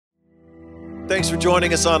Thanks for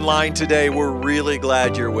joining us online today. We're really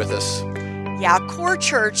glad you're with us. Yeah, Core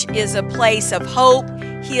Church is a place of hope,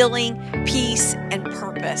 healing, peace, and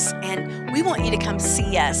purpose. And we want you to come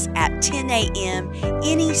see us at 10 a.m.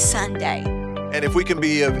 any Sunday. And if we can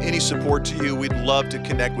be of any support to you, we'd love to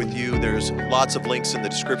connect with you. There's lots of links in the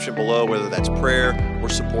description below, whether that's prayer or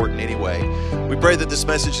support in any way. We pray that this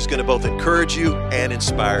message is going to both encourage you and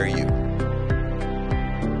inspire you.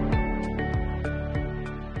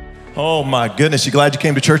 Oh my goodness, you glad you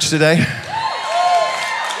came to church today?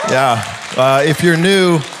 Yeah, if you're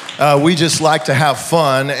new, we just like to have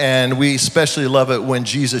fun, and we especially love it when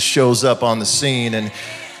Jesus shows up on the scene, and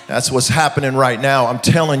that's what's happening right now. I'm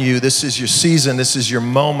telling you, this is your season, this is your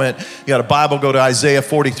moment. You got a Bible, go to Isaiah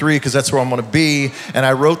 43, because that's where I'm gonna be, and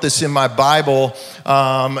I wrote this in my Bible.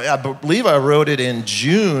 I believe I wrote it in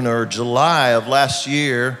June or July of last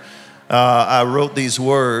year. I wrote these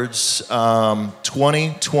words,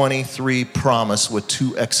 2023 promise with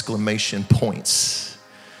 2 exclamation points.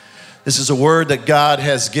 This is a word that God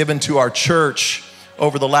has given to our church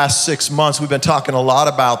over the last 6 months. We've been talking a lot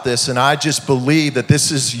about this, and I just believe that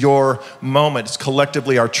this is your moment. It's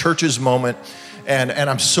collectively our church's moment. And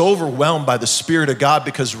I'm so overwhelmed by the Spirit of God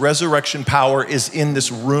because resurrection power is in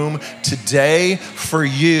this room today for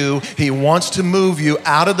you. He wants to move you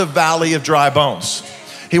out of the valley of dry bones.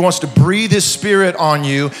 He wants to breathe His Spirit on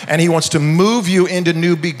you, and He wants to move you into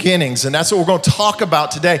new beginnings. And that's what we're going to talk about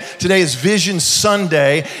today. Today is Vision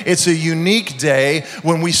Sunday. It's a unique day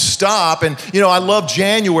when we stop. And, you know, I love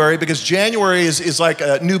January because January is like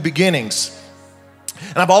new beginnings.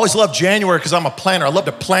 And I've always loved January because I'm a planner. I love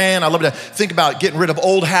to plan. I love to think about getting rid of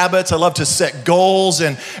old habits. I love to set goals,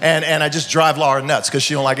 and I just drive Laura nuts because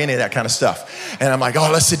she don't like any of that kind of stuff. And I'm like, oh,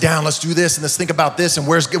 let's sit down, let's do this, and let's think about this, and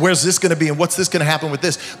where's this going to be, and what's this going to happen with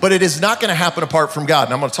this? But it is not going to happen apart from God,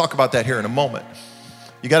 and I'm going to talk about that here in a moment.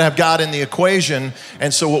 You got to have God in the equation.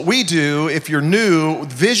 And so what we do, if you're new,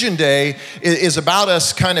 Vision Day is about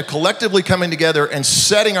us kind of collectively coming together and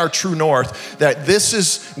setting our true north, that this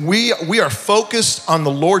is, we are focused on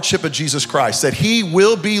the lordship of Jesus Christ, that He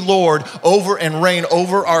will be Lord over and reign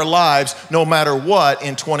over our lives no matter what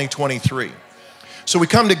in 2023. So we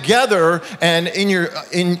come together, and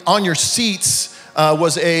on your seats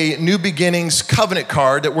was a New Beginnings covenant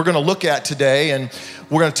card that we're going to look at today, and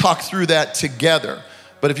we're going to talk through that together.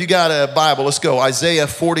 But if you got a Bible, let's go. Isaiah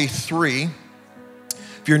 43.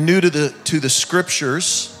 If you're new to the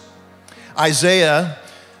scriptures, Isaiah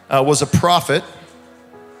was a prophet.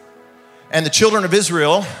 And the children of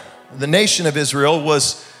Israel, the nation of Israel,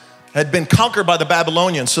 had been conquered by the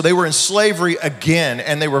Babylonians. So they were in slavery again,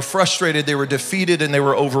 and they were frustrated, they were defeated, and they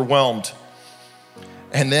were overwhelmed.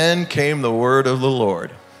 And then came the word of the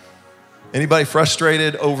Lord. Anybody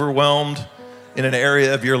frustrated, overwhelmed? In an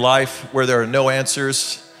area of your life where there are no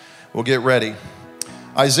answers? Well, get ready.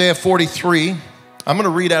 Isaiah 43, I'm going to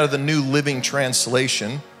read out of the New Living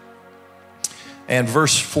Translation and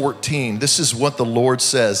verse 14. This is what the Lord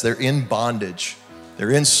says. They're in bondage.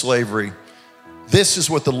 They're in slavery. This is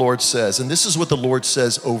what the Lord says, and this is what the Lord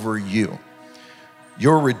says over you.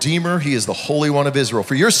 Your Redeemer, He is the Holy One of Israel.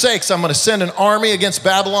 For your sakes, I'm going to send an army against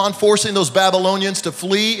Babylon, forcing those Babylonians to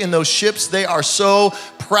flee in those ships they are so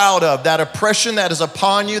proud of. That oppression that is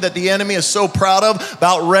upon you, that the enemy is so proud of,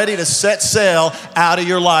 about ready to set sail out of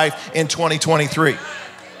your life in 2023.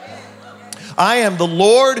 I am the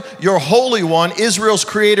Lord, your Holy One, Israel's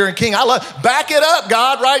Creator and King. Back it up,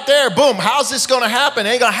 God, right there. Boom. How's this going to happen? It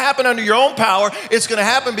ain't going to happen under your own power. It's going to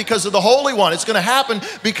happen because of the Holy One. It's going to happen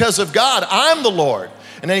because of God. I'm the Lord.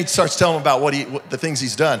 And then he starts telling them about what the things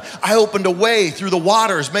He's done. I opened a way through the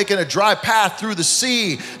waters, making a dry path through the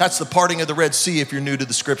sea. That's the parting of the Red Sea if you're new to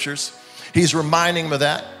the scriptures. He's reminding them of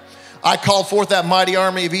that. I called forth that mighty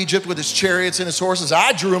army of Egypt with its chariots and its horses.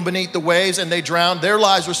 I drew them beneath the waves, and they drowned. Their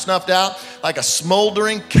lives were snuffed out like a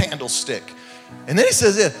smoldering candlestick. And then he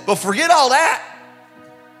says this, but forget all that.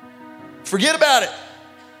 Forget about it.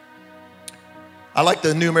 I like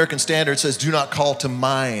the New American Standard. It says, do not call to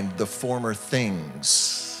mind the former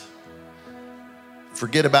things.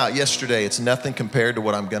 Forget about yesterday. It's nothing compared to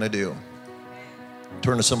what I'm going to do.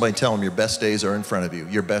 Turn to somebody and tell them your best days are in front of you.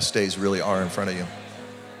 Your best days really are in front of you.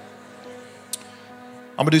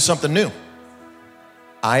 I'm going to do something new.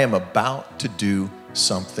 I am about to do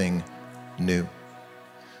something new.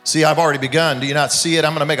 See, I've already begun. Do you not see it?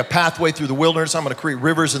 I'm going to make a pathway through the wilderness. I'm going to create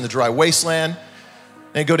rivers in the dry wasteland.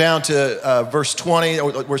 And go down to verse 20.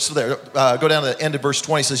 We're still there. Go down to the end of verse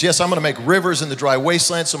 20. It says, yes, I'm going to make rivers in the dry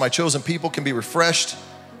wasteland so my chosen people can be refreshed.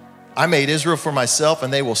 I made Israel for myself,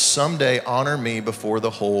 and they will someday honor me before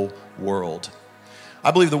the whole world. I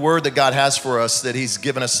believe the word that God has for us that he's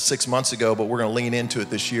given us 6 months ago, but we're going to lean into it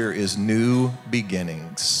this year, is new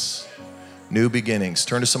beginnings. New beginnings.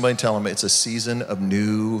 Turn to somebody and tell them it's a season of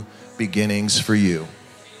new beginnings for you.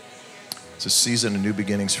 It's a season of new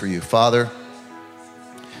beginnings for you. Father,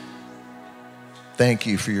 thank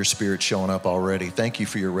you for your Spirit showing up already. Thank you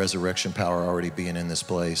for your resurrection power already being in this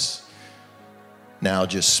place. Now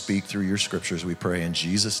just speak through your scriptures, we pray in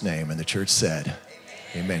Jesus' name. And the church said,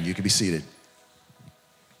 amen. You can be seated.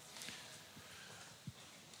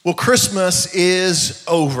 Well, Christmas is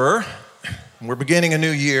over. We're beginning a new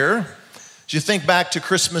year. As you think back to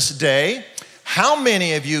Christmas Day, how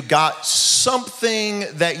many of you got something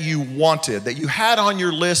that you wanted, that you had on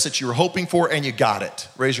your list that you were hoping for and you got it?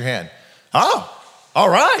 Raise your hand. Oh, all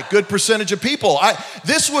right. Good percentage of people.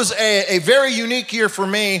 This was a very unique year for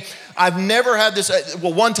me. I've never had this,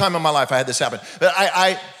 well, one time in my life I had this happen. But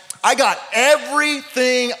I got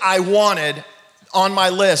everything I wanted on my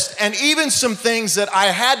list, and even some things that I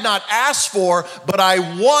had not asked for, but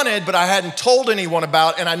I wanted, but I hadn't told anyone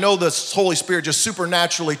about, and I know the Holy Spirit just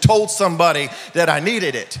supernaturally told somebody that I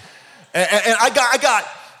needed it. And I got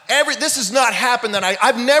this has not happened that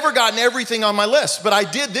I've never gotten everything on my list, but I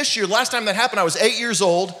did this year. Last time that happened, I was 8 years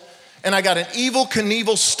old, and I got an Evel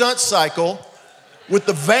Knievel stunt cycle with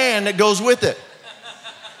the van that goes with it.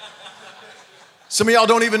 Some of y'all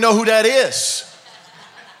don't even know who that is.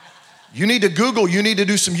 You need to Google, you need to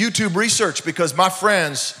do some YouTube research, because my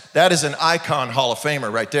friends, that is an icon Hall of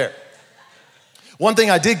Famer right there. One thing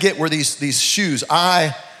I did get were these shoes.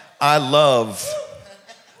 I love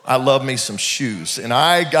me some shoes. And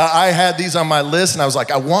I had these on my list, and I was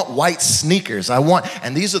like, I want white sneakers.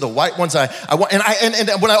 And these are the white ones I want. And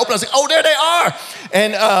when I opened, I was like, oh, there they are.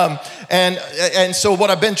 And so what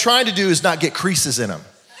I've been trying to do is not get creases in them.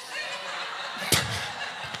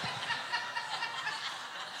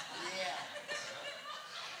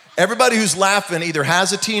 Everybody who's laughing either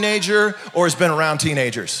has a teenager or has been around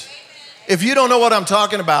teenagers. If you don't know what I'm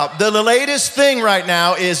talking about, the latest thing right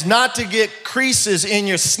now is not to get creases in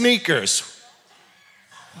your sneakers.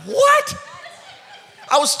 What?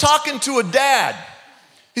 I was talking to a dad.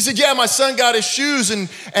 He said, yeah, my son got his shoes, and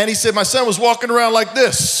he said, my son was walking around like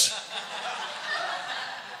this.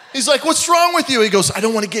 He's like, what's wrong with you? He goes, I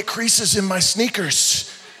don't want to get creases in my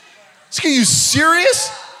sneakers. I said, are you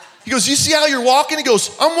serious? He goes, you see how you're walking? He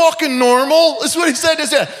goes, I'm walking normal. This is what he said.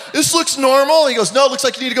 This looks normal. He goes, no, it looks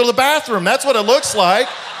like you need to go to the bathroom. That's what it looks like.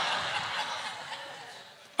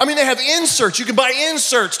 I mean, they have inserts. You can buy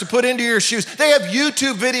inserts to put into your shoes. They have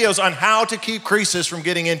YouTube videos on how to keep creases from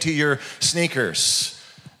getting into your sneakers.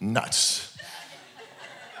 Nuts.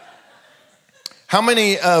 How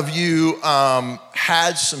many of you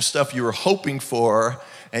had some stuff you were hoping for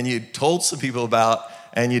and you told some people about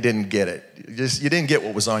and you didn't get it? You didn't get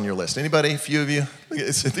what was on your list. Anybody? A few of you?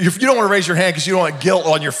 You don't want to raise your hand because you don't want guilt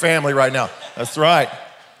on your family right now. That's right.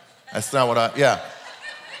 That's not what yeah.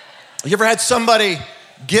 You ever had somebody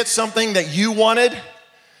get something that you wanted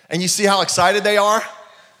and you see how excited they are?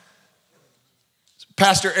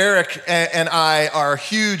 Pastor Eric and I are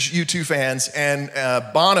huge U2 fans, and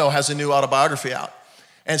Bono has a new autobiography out.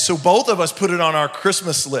 And so both of us put it on our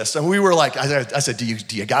Christmas list. And we were like, I said, do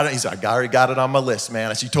you got it? He's like, I already got it on my list,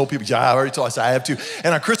 man. I said, you told people, yeah, I already told. I said, I have too.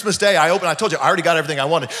 And on Christmas Day, I told you, I already got everything I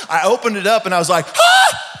wanted. I opened it up and I was like,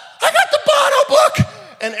 I got the Bono book.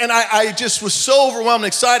 And I just was so overwhelmed and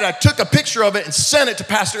excited. I took a picture of it and sent it to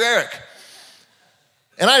Pastor Eric.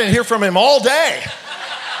 And I didn't hear from him all day.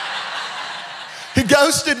 He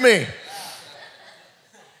ghosted me.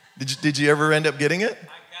 Did you ever end up getting it?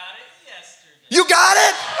 You got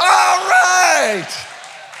it? All right.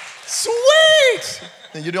 Sweet.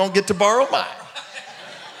 And you don't get to borrow mine.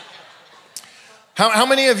 How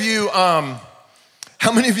many of you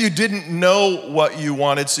didn't know what you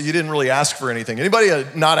wanted, so you didn't really ask for anything? Anybody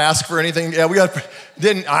not ask for anything? Yeah,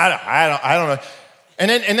 I don't know. And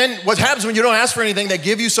then what happens when you don't ask for anything? They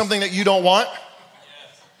give you something that you don't want.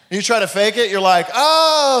 You try to fake it, you're like,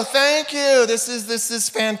 oh, thank you. This is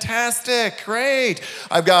fantastic, great.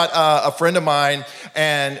 I've got a friend of mine,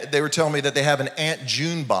 and they were telling me that they have an Aunt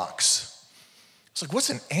June box. I was like, what's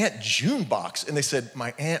an Aunt June box? And they said,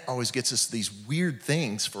 my aunt always gets us these weird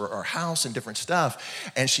things for our house and different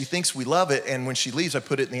stuff, and she thinks we love it, and when she leaves, I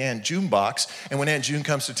put it in the Aunt June box, and when Aunt June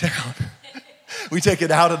comes to town, we take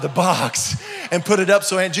it out of the box and put it up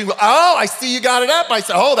so Aunt June goes, oh, I see you got it up. I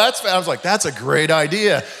said, oh, I was like, that's a great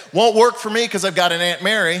idea. Won't work for me because I've got an Aunt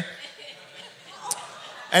Mary.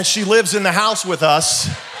 And she lives in the house with us.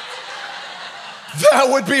 That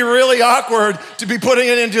would be really awkward to be putting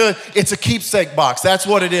it into it's a keepsake box. That's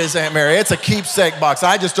what it is, Aunt Mary. It's a keepsake box.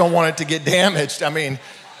 I just don't want it to get damaged. I mean,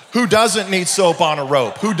 Who doesn't need soap on a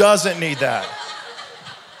rope? Who doesn't need that?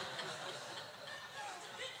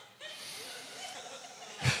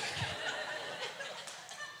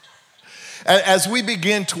 As we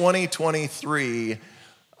begin 2023,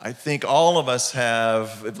 I think all of us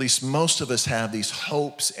have, at least most of us have, these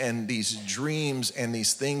hopes and these dreams and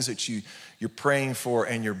these things that you're praying for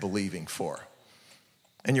and you're believing for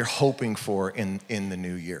and you're hoping for in the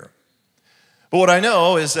new year. But what I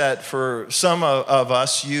know is that for some of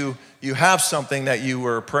us, you have something that you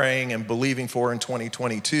were praying and believing for in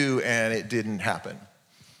 2022 and it didn't happen.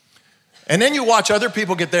 And then you watch other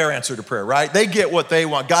people get their answer to prayer, right? They get what they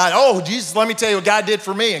want. God, oh, Jesus, let me tell you what God did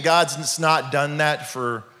for me. And God's not done that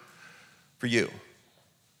for you.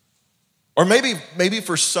 Or maybe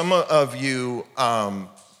for some of you,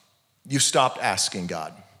 you stopped asking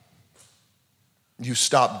God. You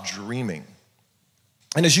stopped dreaming.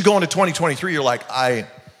 And as you go into 2023, you're like, I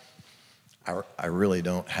really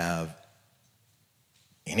don't have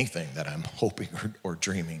anything that I'm hoping or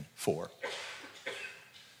dreaming for.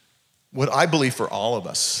 What I believe for all of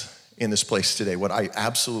us in this place today, what I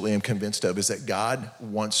absolutely am convinced of is that God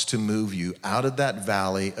wants to move you out of that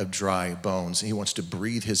valley of dry bones. He wants to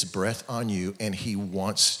breathe his breath on you, and he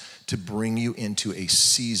wants to bring you into a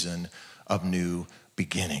season of new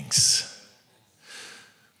beginnings.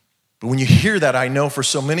 But when you hear that, I know for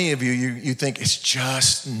so many of you, you think it's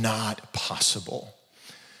just not possible.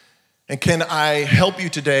 And can I help you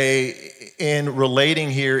today in relating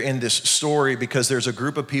here in this story, because there's a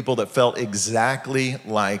group of people that felt exactly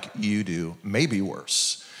like you do, maybe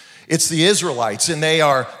worse. It's the Israelites, and they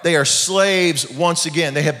are slaves once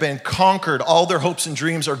again. They have been conquered. All their hopes and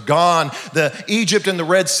dreams are gone. The Egypt and the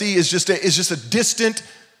Red Sea is just a distant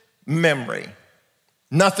memory.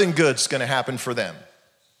 Nothing good's gonna happen for them.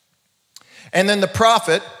 And then the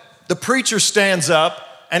prophet, the preacher, stands up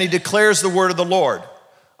and he declares the word of the Lord.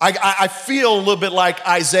 I feel a little bit like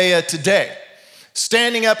Isaiah today,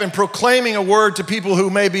 standing up and proclaiming a word to people who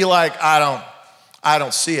may be like, I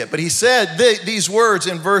don't see it. But he said these words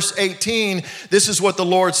in verse 18. This is what the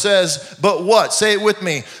Lord says, but what? Say it with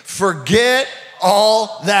me. Forget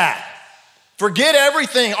all that. Forget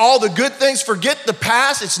everything, all the good things. Forget the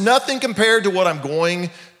past. It's nothing compared to what I'm going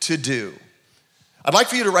to do. I'd like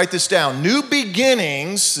for you to write this down. New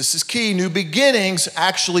beginnings, this is key, new beginnings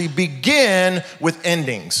actually begin with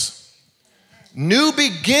endings. New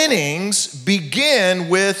beginnings begin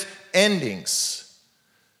with endings.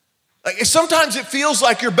 Sometimes it feels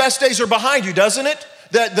like your best days are behind you, doesn't it?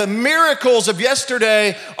 That the miracles of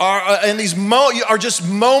yesterday are just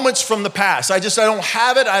moments from the past. I don't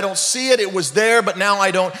have it, I don't see it, it was there, but now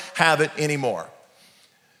I don't have it anymore.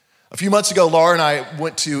 A few months ago, Laura and I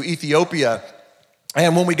went to Ethiopia.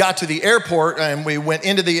 And when we got to the airport and we went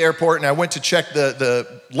into the airport and I went to check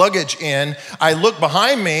the luggage in, I looked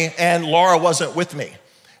behind me and Laura wasn't with me.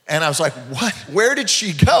 And I was like, what? Where did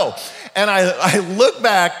she go? And I look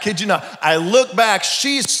back, kid you not, I look back,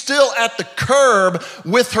 she's still at the curb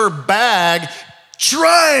with her bag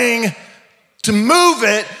trying to move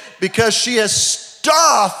it because she has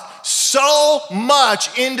stuffed so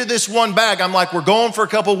much into this one bag. I'm like, we're going for a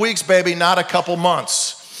couple weeks, baby, not a couple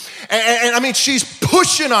months. And I mean, she's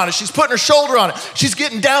pushing on it. She's putting her shoulder on it. She's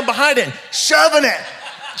getting down behind it, shoving it,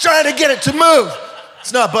 trying to get it to move.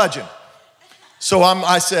 It's not budging. So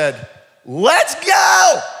I said, let's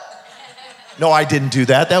go. No, I didn't do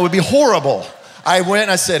that. That would be horrible. I went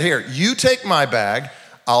and I said, here, you take my bag,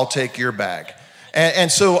 I'll take your bag.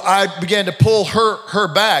 And so I began to pull her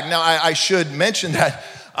bag. Now, I should mention that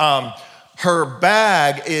her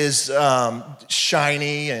bag is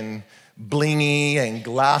shiny and blingy and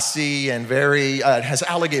glossy and very, it has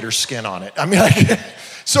alligator skin on it. I mean,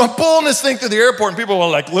 so I'm pulling this thing through the airport and people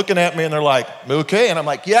are like looking at me and they're like, okay. And I'm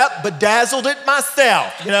like, yep, bedazzled it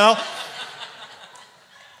myself, you know?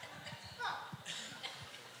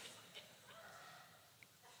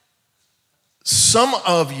 Some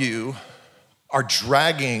of you are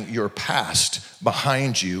dragging your past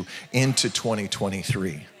behind you into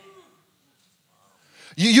 2023.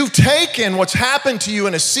 You've taken what's happened to you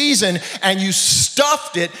in a season and you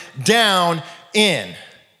stuffed it down in.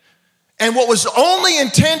 And what was only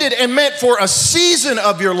intended and meant for a season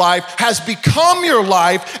of your life has become your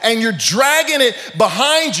life, and you're dragging it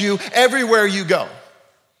behind you everywhere you go.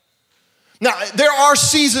 Now, there are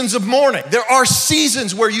seasons of mourning. There are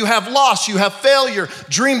seasons where you have loss, you have failure,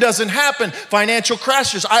 dream doesn't happen, financial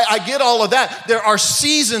crashes. I get all of that. There are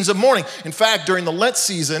seasons of mourning. In fact, during the Lent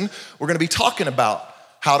season, we're going to be talking about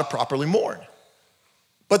how to properly mourn.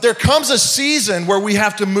 But there comes a season where we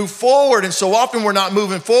have to move forward, and so often we're not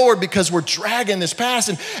moving forward because we're dragging this past,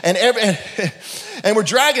 and we're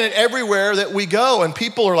dragging it everywhere that we go, and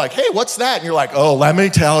people are like, hey, what's that? And you're like, oh, let me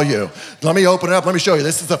tell you. Let me open it up. Let me show you.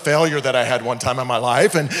 This is the failure that I had one time in my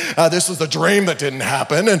life, and this was the dream that didn't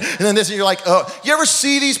happen, and then this, and you're like, oh. You ever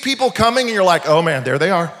see these people coming, and you're like, oh, man, there they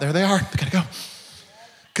are. They gotta go.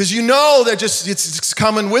 Because you know that it's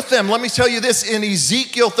coming with them. Let me tell you this, in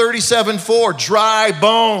Ezekiel 37:4, dry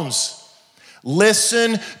bones,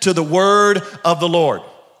 listen to the word of the Lord.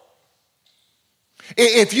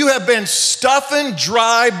 If you have been stuffing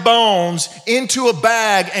dry bones into a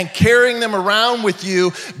bag and carrying them around with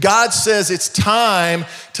you, God says it's time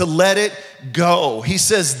to let it go. He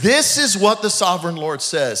says, this is what the sovereign Lord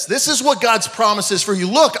says. This is what God's promise is for you.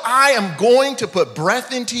 Look, I am going to put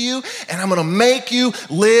breath into you, and I'm going to make you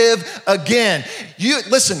live again.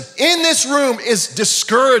 Listen, in this room is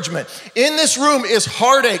discouragement. In this room is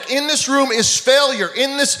heartache. In this room is failure.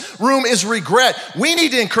 In this room is regret. We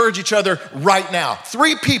need to encourage each other right now.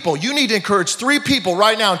 3 people, you need to encourage 3 people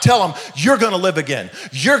right now and tell them, you're going to live again.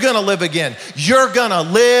 You're going to live again. You're going to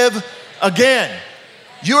live again.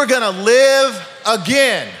 You're gonna live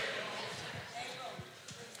again.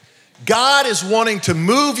 God is wanting to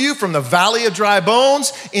move you from the valley of dry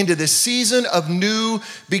bones into the season of new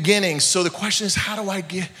beginnings. So the question is, how do I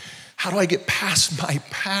get past my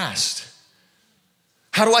past?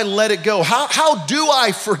 How do I let it go? How do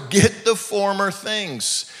I forget the former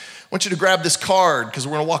things? I want you to grab this card, because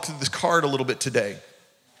we're gonna walk through this card a little bit today.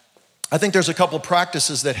 I think there's a couple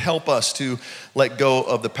practices that help us to let go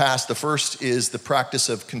of the past. The first is the practice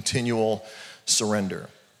of continual surrender.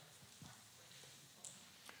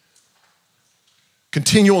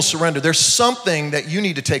 Continual surrender. There's something that you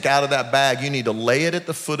need to take out of that bag. You need to lay it at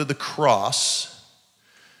the foot of the cross.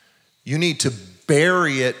 You need to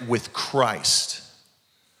bury it with Christ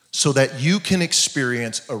so that you can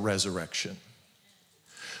experience a resurrection.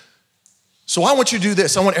 So I want you to do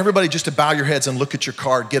this. I want everybody just to bow your heads and look at your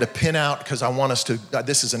card, get a pin out, because I want us to,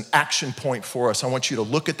 this is an action point for us. I want you to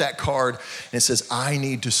look at that card, and it says, I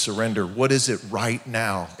need to surrender. What is it right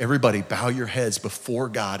now? Everybody bow your heads before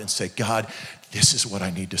God and say, God, this is what I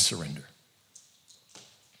need to surrender.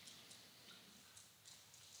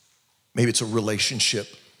 Maybe it's a relationship.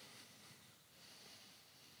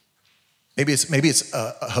 Maybe it's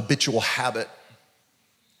a habitual habit.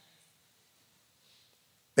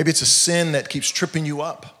 Maybe it's a sin that keeps tripping you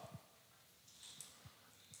up.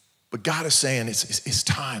 But God is saying it's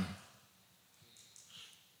time.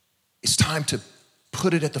 It's time to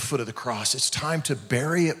put it at the foot of the cross. It's time to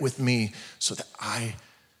bury it with me so that I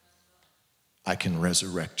can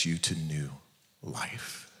resurrect you to new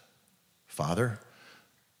life. Father,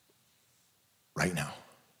 right now,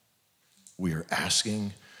 we are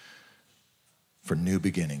asking for new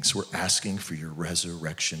beginnings. We're asking for your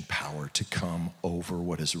resurrection power to come over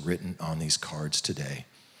what is written on these cards today.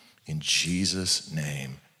 In Jesus'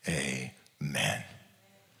 name, amen.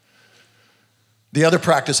 The other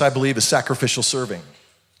practice, I believe, is sacrificial serving.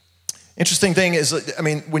 Interesting thing is, I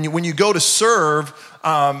mean, when you go to serve,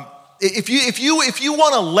 if you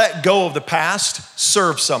want to let go of the past,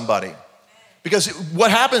 serve somebody. Because what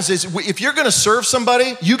happens is, if you're going to serve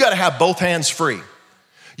somebody, you got to have both hands free.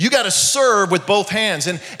 You got to serve with both hands.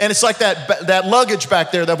 And it's like that luggage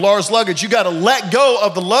back there, that Laura's luggage. You got to let go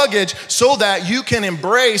of the luggage so that you can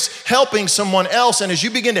embrace helping someone else. And as you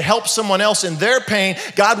begin to help someone else in their pain,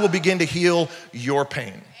 God will begin to heal your pain.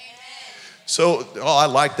 Amen. So, I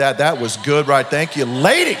like that. That was good, right? Thank you.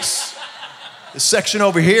 Ladies, this section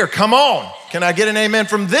over here, come on. Can I get an amen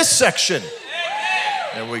from this section? Amen.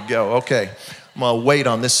 There we go. Okay. I'm going to wait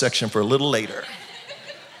on this section for a little later.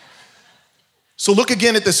 So look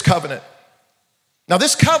again at this covenant. Now,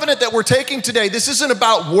 this covenant that we're taking today, this isn't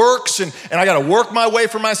about works and I got to work my way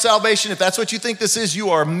for my salvation. If that's what you think this is, you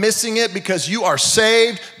are missing it, because you are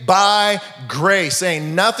saved by grace.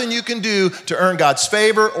 Ain't nothing you can do to earn God's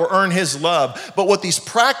favor or earn his love. But what these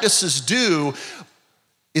practices do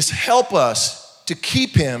is help us to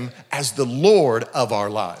keep him as the Lord of our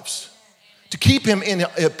lives. To keep him in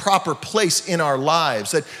a proper place in our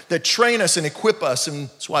lives, that train us and equip us, and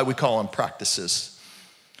that's why we call them practices.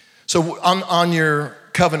 So on your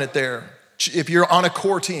covenant there, if you're on a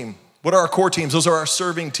core team, what are our core teams? Those are our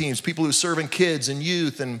serving teams, people who serve in kids and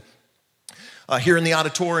youth, and here in the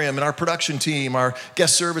auditorium, and our production team, our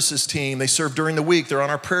guest services team. They serve during the week. They're on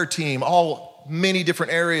our prayer team, all many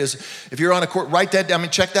different areas. If you're on a core, write that down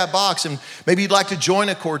and check that box, and maybe you'd like to join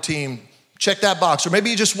a core team. Check that box. Or maybe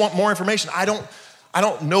you just want more information. I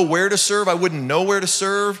don't know where to serve. I wouldn't know where to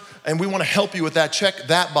serve. And we want to help you with that. Check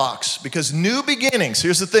that box. Because new beginnings,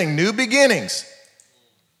 here's the thing, new beginnings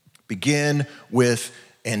Begin with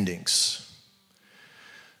endings.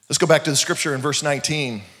 Let's go back to the scripture in verse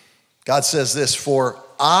 19. God says this, for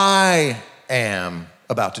I am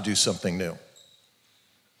about to do something new.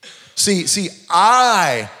 See,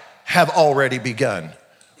 I have already begun.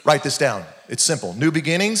 Write this down. It's simple. New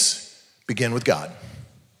beginnings begin with God.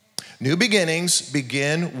 New beginnings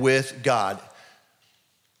begin with God.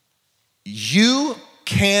 You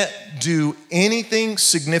can't do anything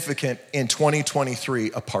significant in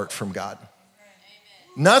 2023 apart from God.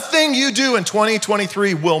 Nothing you do in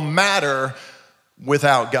 2023 will matter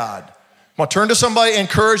without God. Come on, turn to somebody,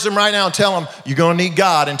 encourage them right now and tell them, you're gonna need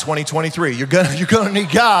God in 2023. You're gonna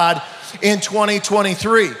need God in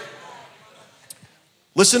 2023.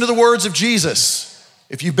 Listen to the words of Jesus.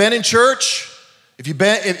 If you've been in church,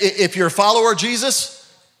 if you're a follower of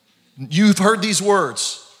Jesus, you've heard these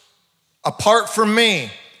words. Apart from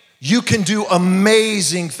me, you can do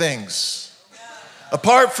amazing things.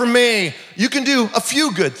 Apart from me, you can do a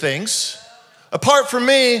few good things. Apart from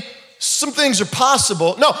me, some things are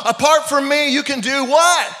possible. No, apart from me, you can do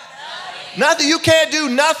what? Nothing. You can't do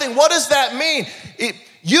nothing. What does that mean?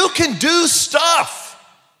 You can do stuff.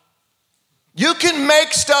 You can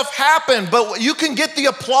make stuff happen, but you can get the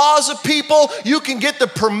applause of people, you can get the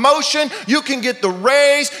promotion, you can get the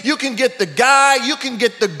raise, you can get the guy, you can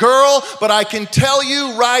get the girl, but I can tell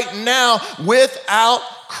you right now, without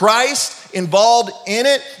Christ involved in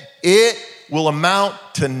it, it will amount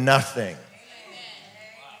to nothing.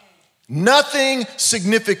 Nothing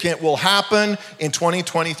significant will happen in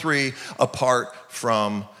 2023 apart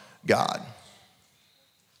from God.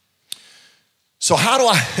 So how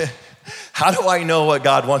do I know what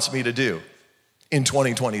God wants me to do in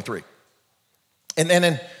 2023? And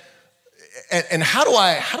how do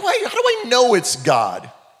I know it's God?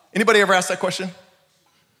 Anybody ever asked that question?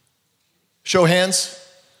 Show hands.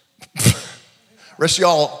 Rest of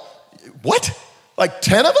y'all, what? Like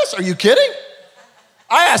 10 of us? Are you kidding?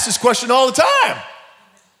 I ask this question all the time.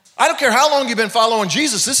 I don't care how long you've been following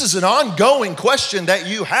Jesus. This is an ongoing question that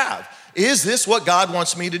you have. Is this what God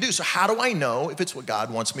wants me to do? So how do I know if it's what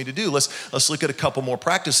God wants me to do? Let's look at a couple more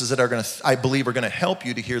practices that I believe are going to help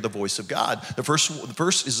you to hear the voice of God. The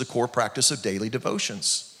first is the core practice of daily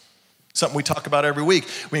devotions. Something we talk about every week.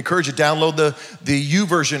 We encourage you to download the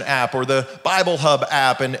YouVersion app or the Bible Hub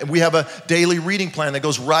app, and we have a daily reading plan that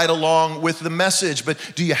goes right along with the message. But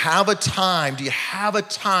do you have a time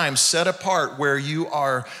set apart where you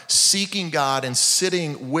are seeking God and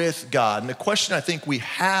sitting with God? And the question I think we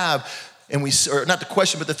have, or not the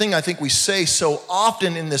question, but the thing I think we say so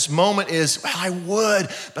often in this moment is, well, I would,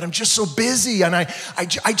 but I'm just so busy and I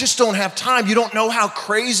just don't have time. You don't know how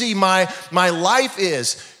crazy my life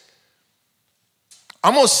is.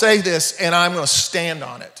 I'm gonna say this and I'm gonna stand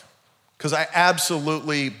on it because I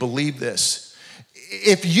absolutely believe this.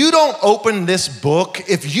 If you don't open this book,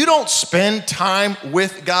 if you don't spend time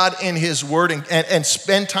with God in His Word and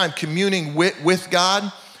spend time communing with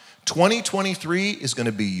God, 2023 is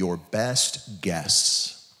gonna be your best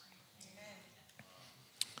guess.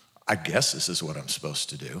 I guess this is what I'm supposed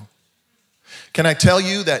to do. Can I tell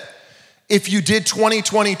you that if you did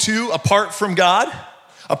 2022 apart from God,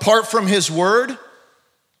 apart from His Word,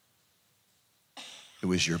 it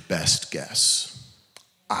was your best guess.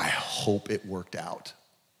 I hope it worked out.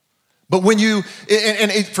 But when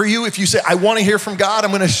for you, if you say, I want to hear from God, I'm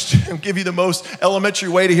going to give you the most elementary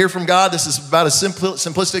way to hear from God. This is about as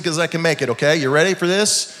simplistic as I can make it, okay? You ready for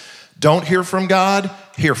this? Don't hear from God,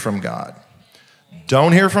 hear from God.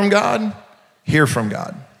 Don't hear from God, hear from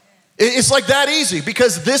God. It's like that easy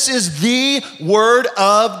because this is the Word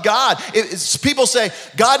of God. People say,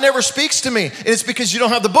 God never speaks to me. And it's because you don't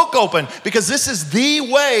have the book open, because this is the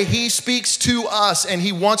way He speaks to us, and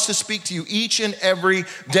He wants to speak to you each and every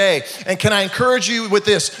day. And can I encourage you with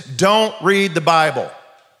this? Don't read the Bible.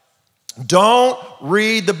 Don't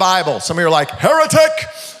read the Bible. Some of you are like, heretic.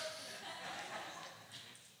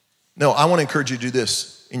 No, I want to encourage you to do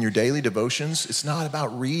this. In your daily devotions, it's not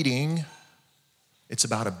about reading. It's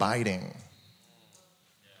about abiding.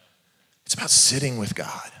 It's about sitting with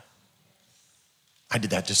God. I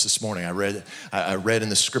did that just this morning. I read in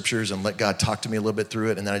the scriptures and let God talk to me a little bit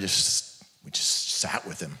through it, and then we just sat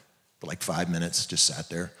with Him for like 5 minutes, just sat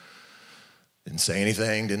there. Didn't say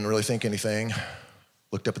anything, didn't really think anything.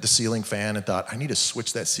 Looked up at the ceiling fan and thought, I need to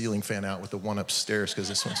switch that ceiling fan out with the one upstairs because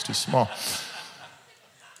this one's too small.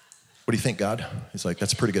 What do you think, God? He's like,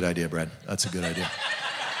 that's a pretty good idea, Brad. That's a good idea.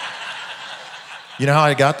 You know how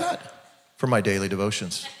I got that? From my daily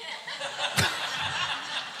devotions.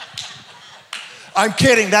 I'm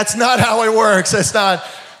kidding. That's not how it works. That's not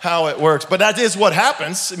how it works. But that is what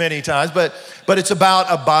happens many times. But it's about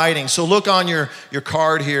abiding. So look on your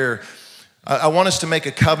card here. I want us to make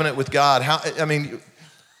a covenant with God. How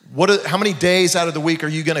many days out of the week are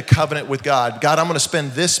you going to covenant with God? God, I'm going to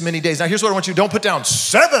spend this many days. Now, here's what I want you to do. Don't put down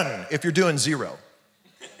 7 if you're doing 0.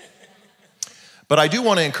 But I do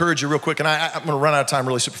want to encourage you real quick, and I'm going to run out of time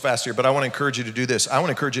really super fast here, but I want to encourage you to do this. I want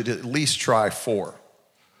to encourage you to at least try 4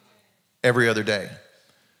 every other day.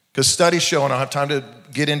 Because studies show, and I don't have time to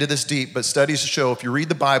get into this deep, but studies show if you read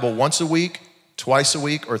the Bible once a week, twice a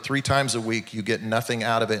week, or 3 times a week, you get nothing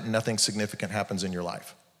out of it and nothing significant happens in your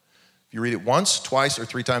life. If you read it once, twice, or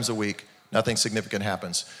 3 times a week, nothing significant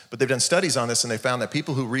happens. But they've done studies on this, and they found that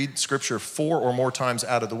people who read scripture 4 or more times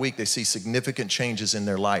out of the week, they see significant changes in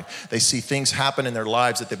their life. They see things happen in their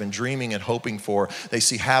lives that they've been dreaming and hoping for. They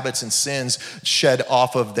see habits and sins shed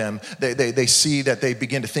off of them. They see that they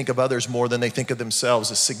begin to think of others more than they think of themselves.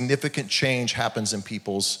 A significant change happens in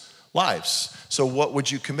people's lives. So what would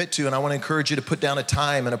you commit to? And I want to encourage you to put down a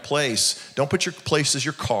time and a place. Don't put your place as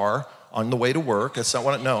your car on the way to work. That's not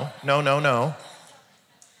what no,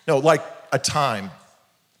 like a time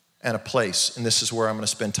and a place, and this is where I'm going to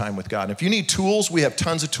spend time with God. And if you need tools, we have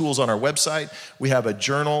tons of tools on our website. We have a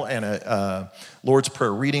journal and a Lord's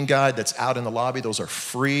Prayer reading guide that's out in the lobby. Those are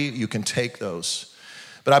free. You can take those.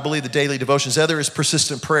 But I believe the daily devotions. The other is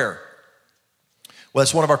persistent prayer. Well,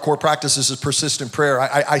 that's one of our core practices is persistent prayer.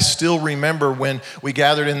 I still remember when we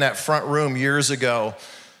gathered in that front room years ago,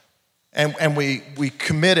 and we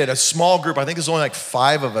committed a small group. I think there's only like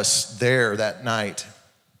 5 of us there that night.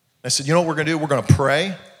 I said, you know what we're going to do? We're going to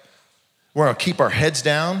pray. We're going to keep our heads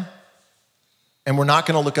down, and we're not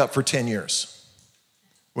going to look up for 10 years.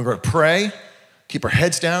 We're going to pray, keep our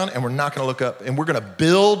heads down, and we're not going to look up. And we're going to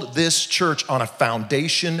build this church on a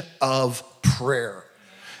foundation of prayer.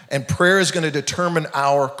 And prayer is going to determine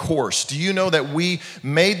our course. Do you know that we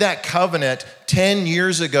made that covenant 10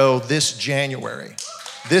 years ago this January?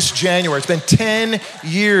 This January. It's been 10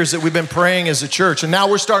 years that we've been praying as a church. And now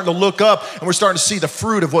we're starting to look up and we're starting to see the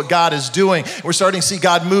fruit of what God is doing. We're starting to see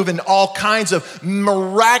God move in all kinds of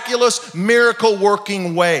miraculous,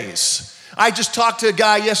 miracle-working ways. I just talked to a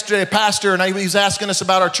guy yesterday, a pastor, and he was asking us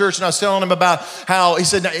about our church, and I was telling him about how, he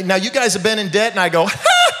said, now you guys have been in debt, and I go, ha!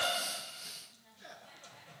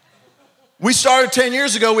 We started 10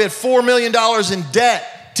 years ago, we had $4 million in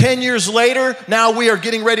debt. 10 years later, now we are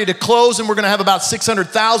getting ready to close and we're going to have about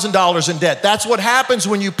 $600,000 in debt. That's what happens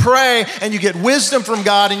when you pray and you get wisdom from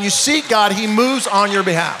God and you seek God. He moves on your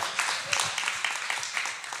behalf.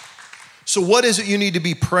 So what is it you need to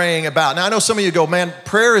be praying about? Now, I know some of you go, man,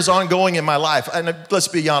 prayer is ongoing in my life. And let's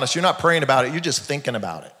be honest, you're not praying about it. You're just thinking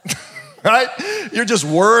about it, right? You're just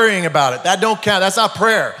worrying about it. That don't count. That's not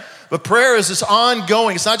prayer. But prayer is this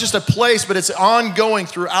ongoing. It's not just a place, but it's ongoing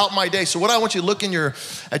throughout my day. So what I want you to look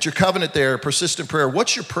at your covenant there, persistent prayer.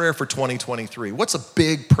 What's your prayer for 2023? What's a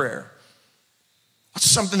big prayer? What's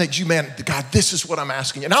something that God, this is what I'm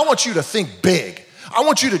asking you. And I want you to think big. I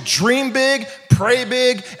want you to dream big, pray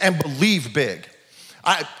big, and believe big.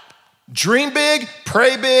 Dream big,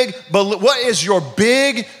 pray big, but what is your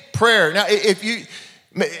big prayer? Now,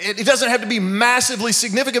 it doesn't have to be massively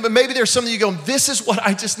significant, but maybe there's something you go, this is what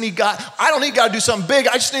I just need God. I don't need God to do something big.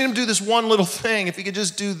 I just need him to do this one little thing. If he could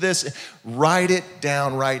just do this, write it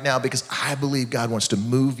down right now, because I believe God wants to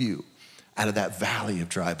move you out of that valley of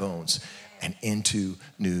dry bones and into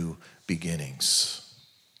new beginnings.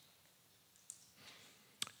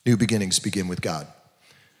 New beginnings begin with God.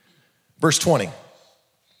 Verse 20,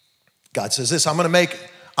 God says this, I'm going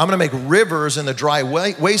to make rivers in the dry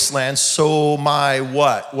wasteland, so my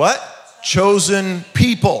what? What? Chosen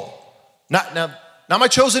people. Not my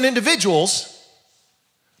chosen individuals.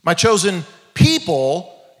 My chosen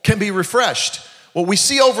people can be refreshed. What we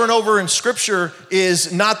see over and over in Scripture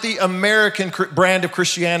is not the American brand of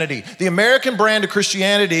Christianity. The American brand of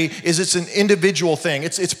Christianity is it's an individual thing.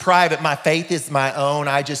 It's private. My faith is my own.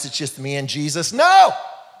 It's just me and Jesus. No,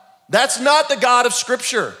 that's not the God of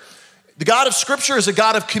Scripture. The God of Scripture is a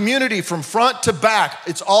God of community from front to back.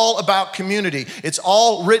 It's all about community. It's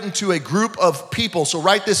all written to a group of people. So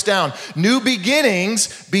write this down. New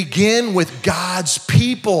beginnings begin with God's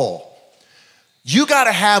people. You got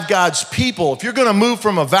to have God's people. If you're going to move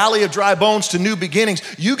from a valley of dry bones to new beginnings,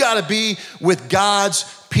 you got to be with God's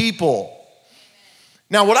people.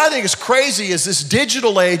 Now, what I think is crazy is this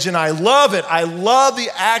digital age, and I love it. I love the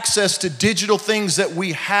access to digital things that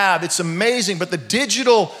we have. It's amazing, but the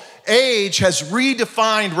digital age has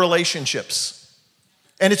redefined relationships.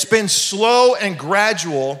 And it's been slow and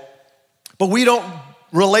gradual, but we don't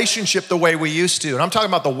relationship the way we used to. And I'm talking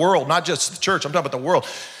about the world, not just the church. I'm talking about the world.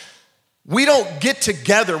 We don't get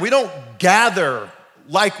together. We don't gather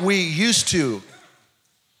like we used to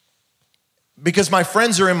because my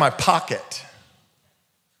friends are in my pocket.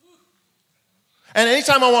 And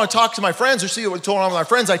anytime I want to talk to my friends or see what's going on with my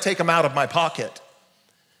friends, I take them out of my pocket.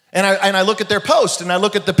 And I look at their post and I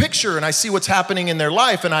look at the picture and I see what's happening in their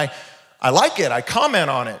life and I like it, I comment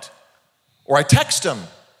on it. Or I text them.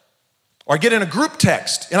 Or I get in a group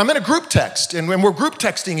text. And I'm in a group text and when we're group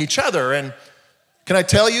texting each other. And can I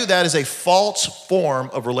tell you that is a false form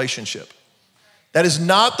of relationship. That is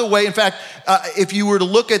not the way. In fact, if you were to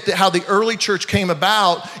look at how the early church came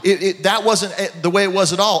about, that wasn't the way it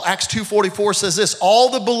was at all. Acts 2:44 says this, all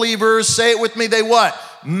the believers, say it with me, they what?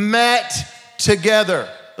 Met together.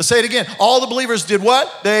 Let's say it again. All the believers did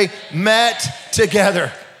what? They met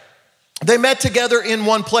together. They met together in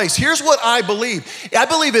one place. Here's what I believe. I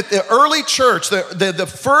believe that the early church,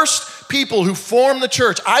 the first people who formed the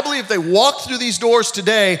church, I believe if they walked through these doors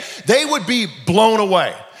today, they would be blown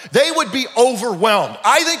away. They would be overwhelmed.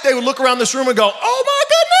 I think they would look around this room and go, oh my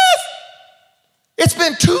goodness, it's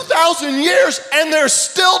been 2,000 years and they're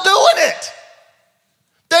still doing it.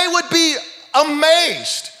 They would be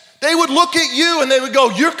amazed. They would look at you and they would go,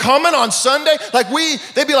 you're coming on Sunday?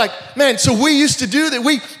 They'd be like, man, so we used to do that.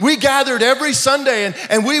 We gathered every Sunday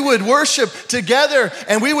and we would worship together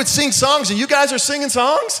and we would sing songs and you guys are singing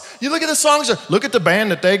songs? You look at the songs, look at the band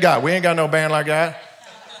that they got. We ain't got no band like that.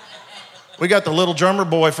 We got the little drummer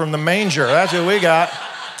boy from the manger. That's what we got.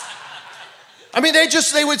 I mean,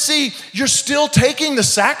 they would see, you're still taking the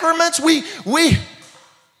sacraments? We did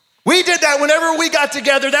that whenever we got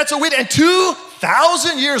together. That's what we did. And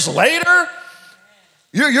 2,000 years later,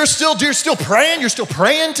 you're still praying. You're still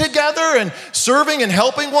praying together and serving and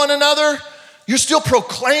helping one another. You're still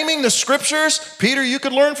proclaiming the scriptures. Peter, you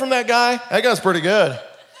could learn from that guy. That guy's pretty good.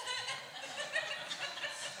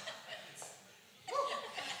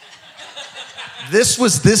 This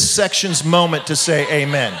was this section's moment to say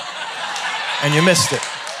amen. And you missed it.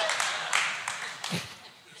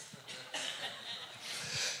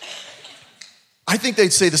 I think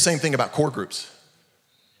they'd say the same thing about core groups.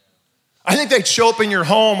 I think they'd show up in your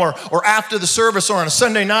home or after the service or on a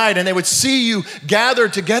Sunday night and they would see you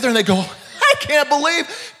gathered together and they go, I can't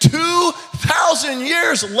believe 2,000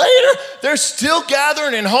 years later, they're still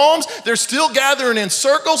gathering in homes. They're still gathering in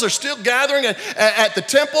circles. They're still gathering at the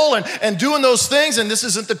temple and doing those things. And this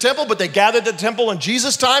isn't the temple, but they gathered at the temple in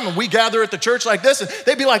Jesus' time and we gather at the church like this. And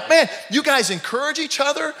they'd be like, man, you guys encourage each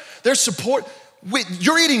other. There's support.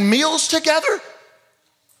 You're eating meals together.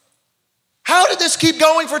 How did this keep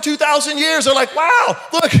going for 2,000 years? They're like, wow,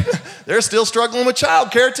 look, they're still struggling with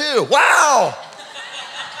childcare too. Wow.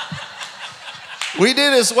 We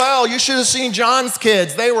did as well. You should have seen John's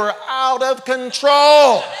kids. They were out of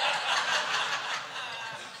control.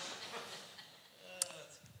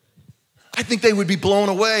 I think they would be blown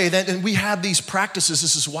away. And we have these practices.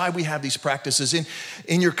 This is why we have these practices.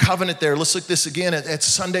 In your covenant there, let's look at this again at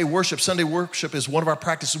Sunday worship. Sunday worship is one of our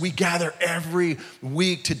practices. We gather every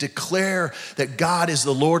week to declare that God is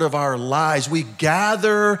the Lord of our lives. We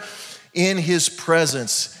gather in his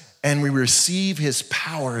presence and we receive his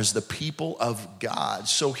power as the people of God.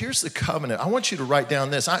 So here's the covenant. I want you to write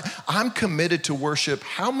down this. I'm committed to worship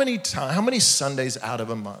how many Sundays out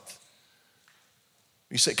of a month?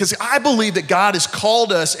 You say, because I believe that God has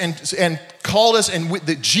called us and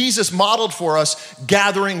that Jesus modeled for us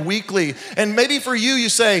gathering weekly. And maybe for you, you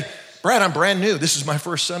say, Brad, I'm brand new. This is my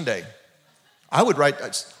first Sunday. I would write,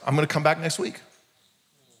 I'm going to come back next week.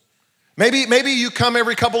 Maybe you come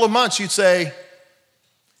every couple of months. You'd say,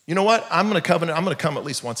 you know what? I'm going to come at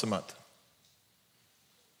least once a month.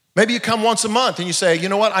 Maybe you come once a month and you say, you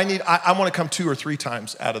know what? I want to come 2 or 3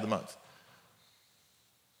 times out of the month.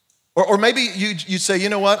 Or maybe you say, you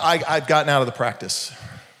know what? I've gotten out of the practice.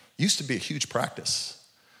 It used to be a huge practice.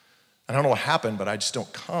 And I don't know what happened, but I just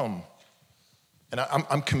don't come. And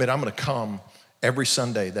I'm committed. I'm going to come every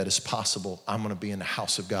Sunday that is possible. I'm going to be in the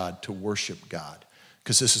house of God to worship God.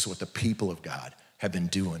 Because this is what the people of God have been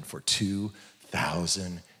doing for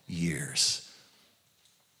 2,000 years.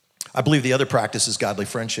 I believe the other practice is godly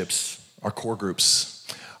friendships, our core groups.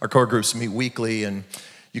 Our core groups meet weekly, and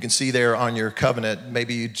you can see there on your covenant,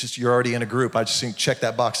 maybe you're already in a group. I just think check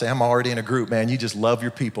that box, say, I'm already in a group, man. You just love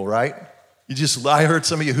your people, right? I heard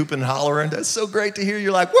some of you hooping and hollering. That's so great to hear.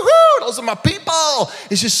 You're like, woohoo, those are my people.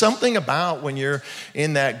 It's just something about when you're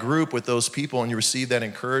in that group with those people and you receive that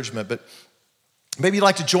encouragement. But maybe you'd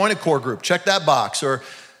like to join a core group. Check that box. Or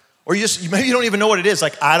maybe you don't even know what it is.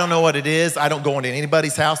 Like, I don't know what it is. I don't go into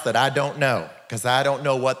anybody's house that I don't know because I don't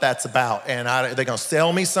know what that's about. And they're going to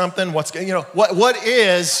sell me something. What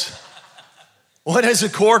is a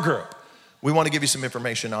core group? We want to give you some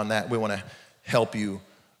information on that. We want to help you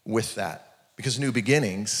with that Because new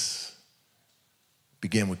beginnings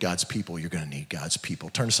begin with God's people. You're going to need God's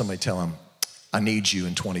people. Turn to somebody, tell them, I need you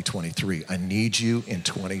in 2023. I need you in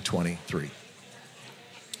 2023.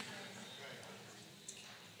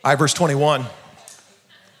 All right, verse 21.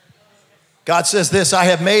 God says this, I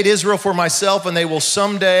have made Israel for myself, and they will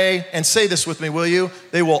someday, and say this with me, will you?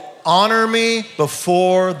 They will honor me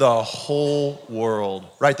before the whole world.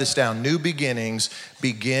 Write this down. New beginnings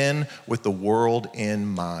begin with the world in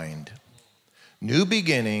mind. New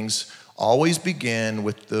beginnings always begin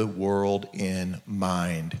with the world in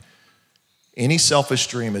mind. Any selfish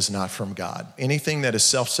dream is not from God. Anything that is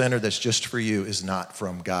self-centered that's just for you is not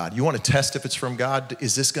from God. You want to test if it's from God?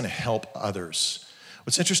 Is this going to help others?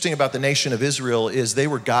 What's interesting about the nation of Israel is they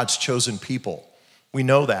were God's chosen people. We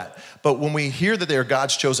know that. But when we hear that they are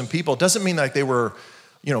God's chosen people, it doesn't mean like they were,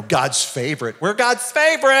 God's favorite. We're God's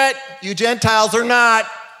favorite. You Gentiles are not.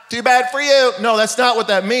 Too bad for you. No, that's not what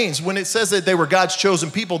that means. When it says that they were God's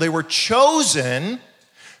chosen people, they were chosen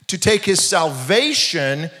to take his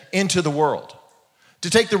salvation into the world, to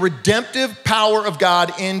take the redemptive power of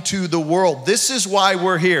God into the world. This is why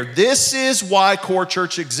we're here. This is why Core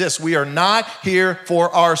Church exists. We are not here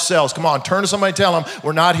for ourselves. Come on, turn to somebody and tell them,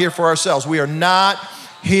 we're not here for ourselves. We are not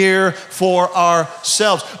here for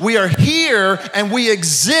ourselves. We are here and we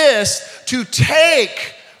exist to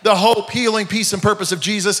take the hope, healing, peace, and purpose of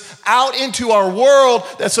Jesus out into our world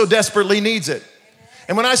that so desperately needs it.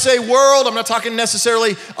 And when I say world, I'm not talking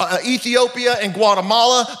necessarily Ethiopia and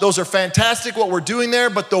Guatemala. Those are fantastic, what we're doing there.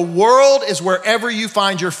 But the world is wherever you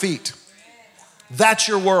find your feet. That's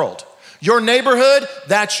your world. Your neighborhood,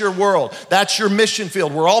 that's your world. That's your mission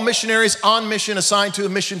field. We're all missionaries on mission, assigned to a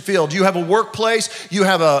mission field. You have a workplace. You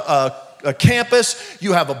have a campus.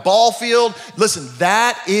 You have a ball field. Listen,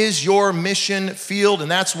 that is your mission field,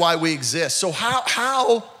 and that's why we exist. So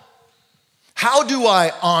how do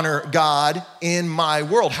I honor God in my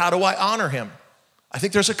world? How do I honor him? I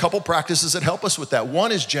think there's a couple practices that help us with that.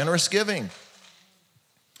 One is generous giving.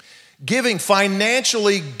 Giving,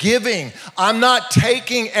 financially giving. I'm not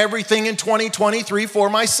taking everything in 2023 for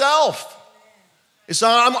myself. It's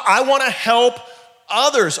not, I want to help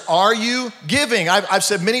others. Are you giving? I've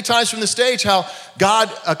said many times from the stage how God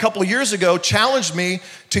a couple of years ago challenged me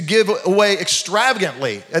to give away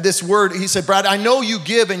extravagantly. This word, he said, Brad, I know you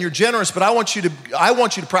give and you're generous, but I want you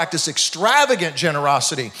to practice extravagant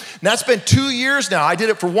generosity. And that's been 2 years now. I did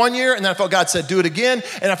it for 1 year, and then I felt God said, do it again.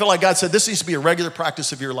 And I felt like God said, this needs to be a regular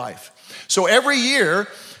practice of your life. So every year,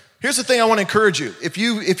 here's the thing I want to encourage you. If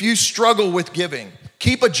you struggle with giving,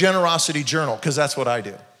 keep a generosity journal, because that's what I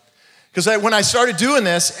do. Because when I started doing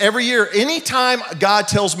this, every year, anytime God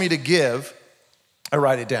tells me to give, I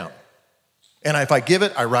write it down. And if I give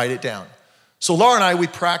it, I write it down. So Laura and I, we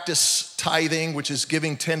practice tithing, which is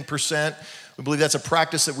giving 10%. We believe that's a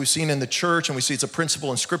practice that we've seen in the church, and we see it's a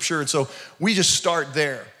principle in Scripture, and so we just start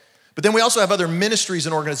there. But then we also have other ministries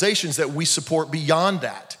and organizations that we support beyond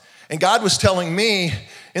that. And God was telling me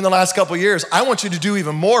in the last couple of years, I want you to do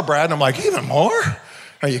even more, Brad. And I'm like, even more?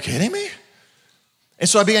 Are you kidding me? And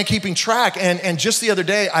so I began keeping track, and just the other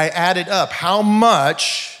day, I added up how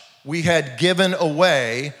much we had given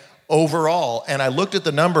away overall. And I looked at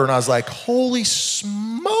the number, and I was like, holy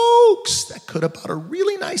smokes, that could have bought a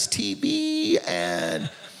really nice TV and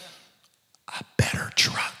a better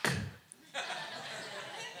truck.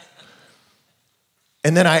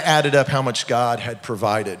 And then I added up how much God had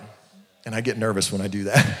provided. And I get nervous when I do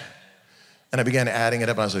that. And I began adding it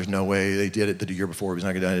up. I was like, no way, they did it the year before. He was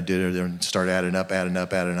not going to do it. And start adding up. When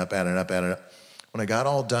I got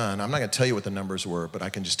all done, I'm not going to tell you what the numbers were, but I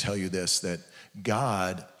can just tell you this, that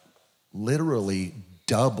God literally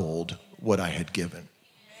doubled what I had given.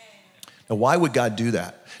 Now, why would God do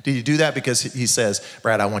that? Did he do that because he says,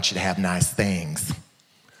 Brad, I want you to have nice things?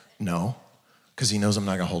 No, because he knows I'm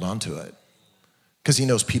not going to hold on to it. Because he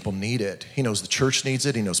knows people need it. He knows the church needs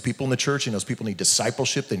it. He knows people in the church. He knows people need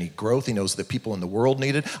discipleship. They need growth. He knows that people in the world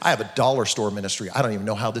need it. I have a dollar store ministry. I don't even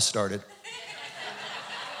know how this started.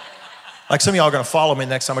 Like some of y'all are going to follow me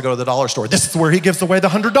next time I go to the dollar store. This is where he gives away the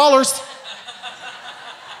 $100.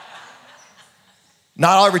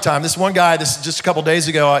 Not every time. This one guy, this is just a couple days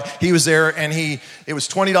ago, he was there and it was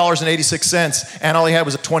 $20.86 and all he had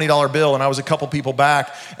was a $20 bill, and I was a couple people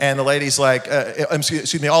back and the lady's like,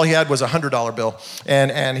 excuse me, all he had was a $100 bill,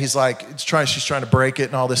 and he's like, she's trying to break it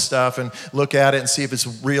and all this stuff and look at it and see if it's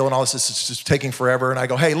real and all this. It's just taking forever, and I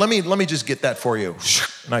go, hey, let me just get that for you.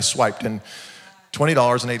 And I swiped and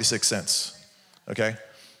 $20.86, okay?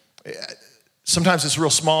 Sometimes it's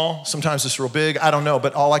real small, sometimes it's real big, I don't know,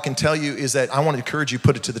 but all I can tell you is that I want to encourage you,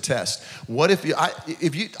 put it to the test. What if you,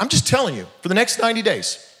 I'm just telling you, for the next 90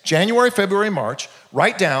 days, January, February, March,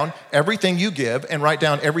 write down everything you give and write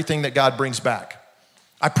down everything that God brings back.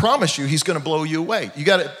 I promise you, he's gonna blow you away. You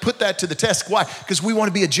gotta put that to the test. Why? Because we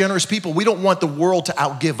wanna be a generous people. We don't want the world to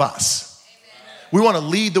outgive us. We wanna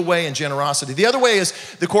lead the way in generosity. The other way is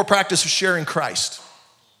the core practice of sharing Christ,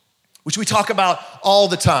 which we talk about all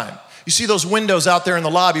the time. You see those windows out there in the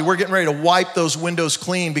lobby. We're getting ready to wipe those windows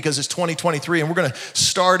clean because it's 2023 and we're gonna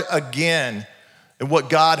start again in what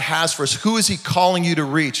God has for us. Who is he calling you to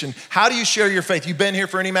reach? And how do you share your faith? You've been here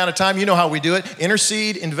for any amount of time. You know how we do it.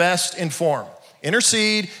 Intercede, invest, inform.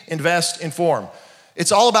 Intercede, invest, inform.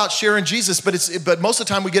 It's all about sharing Jesus, but most of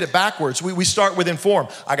the time we get it backwards. We start with inform.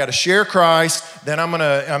 I got to share Christ, then I'm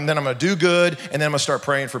gonna do good, and then I'm gonna start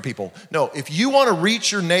praying for people. No, if you want to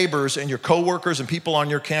reach your neighbors and your coworkers and people on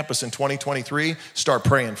your campus in 2023, start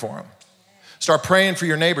praying for them. Start praying for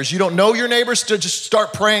your neighbors. You don't know your neighbors, to just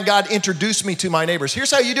start praying, God, introduce me to my neighbors. Here's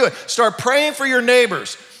how you do it. Start praying for your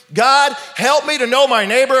neighbors. God, help me to know my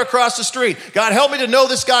neighbor across the street. God, help me to know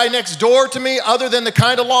this guy next door to me other than the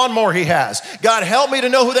kind of lawnmower he has. God, help me to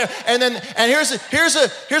know who they're, and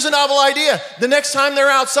here's a novel idea. The next time they're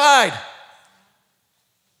outside,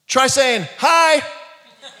 try saying, hi.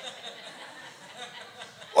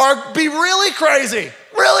 Or be really crazy.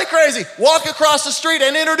 Walk across the street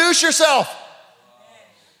and introduce yourself.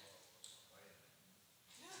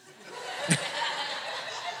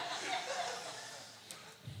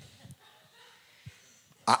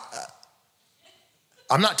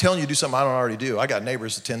 I'm not telling you to do something I don't already do. I got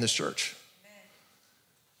neighbors that attend this church.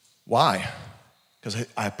 Why? Because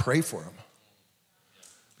I pray for them.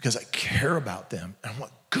 Because I care about them. I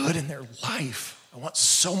want good in their life. I want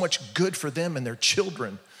so much good for them and their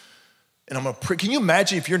children. And I'm gonna pray. Can you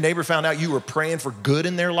imagine if your neighbor found out you were praying for good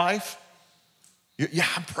in their life? Yeah,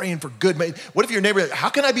 I'm praying for good. What if your neighbor, how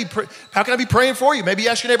can I be praying for you? Maybe you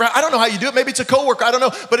ask your neighbor, I don't know how you do it. Maybe it's a coworker, I don't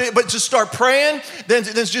know. But just start praying, then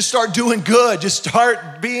just start doing good. Just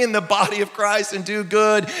start being the body of Christ and do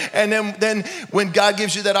good. And then when God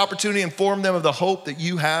gives you that opportunity, inform them of the hope that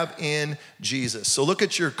you have in Jesus. So look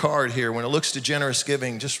at your card here. When it looks to generous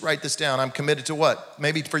giving, just write this down. I'm committed to what?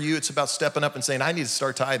 Maybe for you, it's about stepping up and saying, I need to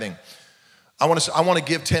start tithing. I want to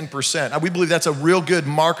give 10%. We believe that's a real good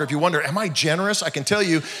marker. If you wonder, am I generous? I can tell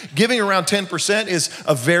you, giving around 10% is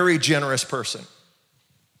a very generous person.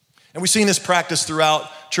 And we've seen this practice throughout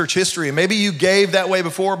church history. And maybe you gave that way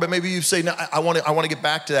before, but maybe you say, no, I want to get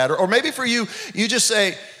back to that. Or maybe for you, you just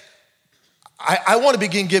say, I want to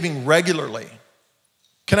begin giving regularly.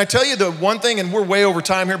 Can I tell you the one thing, and we're way over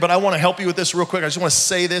time here, but I want to help you with this real quick. I just want to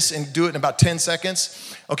say this and do it in about 10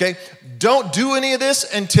 seconds, okay? Don't do any of this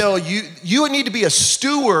until you need to be a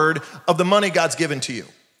steward of the money God's given to you.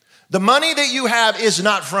 The money that you have is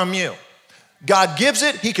not from you. God gives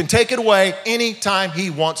it, he can take it away anytime he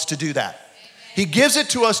wants to do that. He gives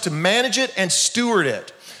it to us to manage it and steward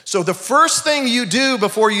it. So the first thing you do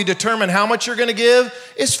before you determine how much you're gonna give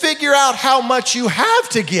is figure out how much you have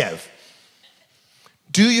to give.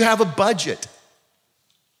 Do you have a budget?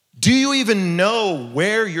 Do you even know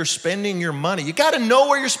where you're spending your money? You gotta know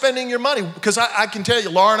where you're spending your money, because I can tell you,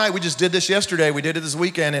 Laura and I, we just did this yesterday, we did it this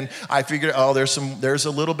weekend, and I figured, there's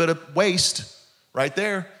a little bit of waste right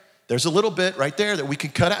there. There's a little bit right there that we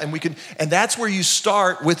can cut out, and that's where you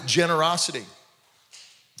start with generosity.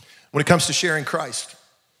 When it comes to sharing Christ,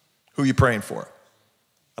 who are you praying for?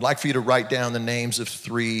 I'd like for you to write down the names of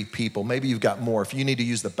 3 people. Maybe you've got more. If you need to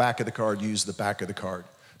use the back of the card, use the back of the card.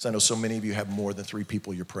 So I know so many of you have more than 3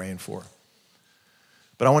 people you're praying for.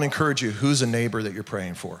 But I want to encourage you, who's a neighbor that you're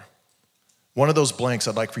praying for? One of those blanks,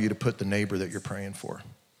 I'd like for you to put the neighbor that you're praying for.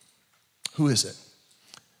 Who is it?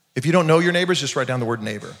 If you don't know your neighbors, just write down the word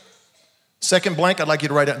neighbor. Second blank, I'd like you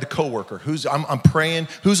to write down the coworker. I'm praying,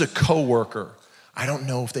 who's a coworker? I don't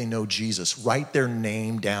know if they know Jesus. Write their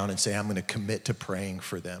name down and say, I'm going to commit to praying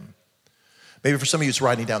for them. Maybe for some of you, it's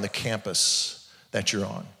writing down the campus that you're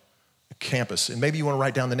on, the campus. And maybe you want to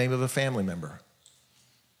write down the name of a family member.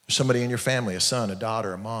 Somebody in your family, a son, a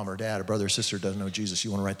daughter, a mom or dad, a brother or sister doesn't know Jesus.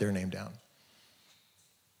 You want to write their name down.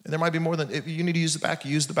 And there might be more than, if you need to use the back,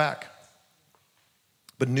 you use the back.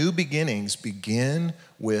 But new beginnings begin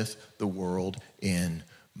with the world in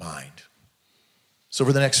mind. So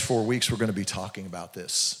over the next 4 weeks, we're going to be talking about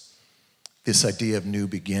this idea of new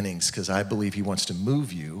beginnings, because I believe he wants to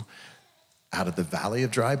move you out of the valley of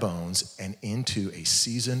dry bones and into a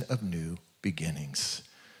season of new beginnings.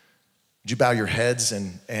 Would you bow your heads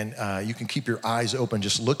and you can keep your eyes open.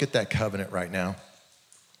 Just look at that covenant right now.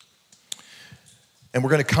 And we're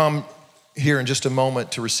going to come here in just a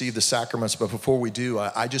moment to receive the sacraments. But before we do,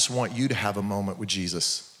 I just want you to have a moment with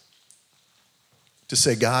Jesus. To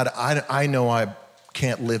say, God, I know I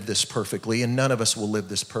can't live this perfectly, and none of us will live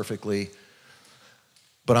this perfectly,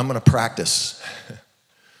 but I'm gonna practice.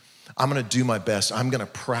 I'm gonna do my best. I'm gonna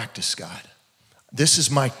practice, God. This is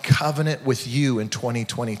my covenant with you in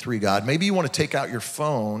 2023, God. Maybe you wanna take out your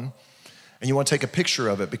phone and you wanna take a picture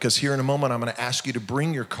of it, because here in a moment, I'm gonna ask you to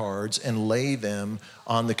bring your cards and lay them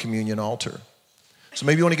on the communion altar. So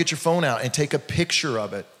maybe you wanna get your phone out and take a picture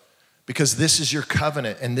of it, because this is your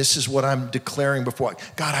covenant and this is what I'm declaring before.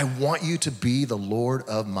 God, I want you to be the Lord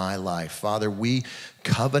of my life. Father, we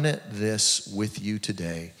covenant this with you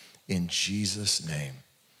today in Jesus' name,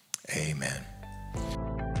 amen.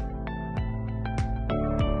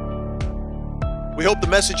 We hope the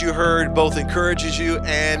message you heard both encourages you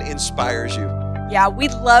and inspires you. Yeah,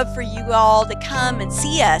 we'd love for you all to come and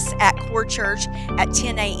see us at Core Church at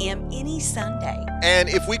 10 a.m. any Sunday. And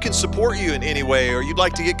if we can support you in any way, or you'd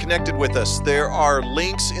like to get connected with us, there are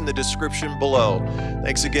links in the description below.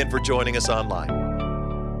 Thanks again for joining us online.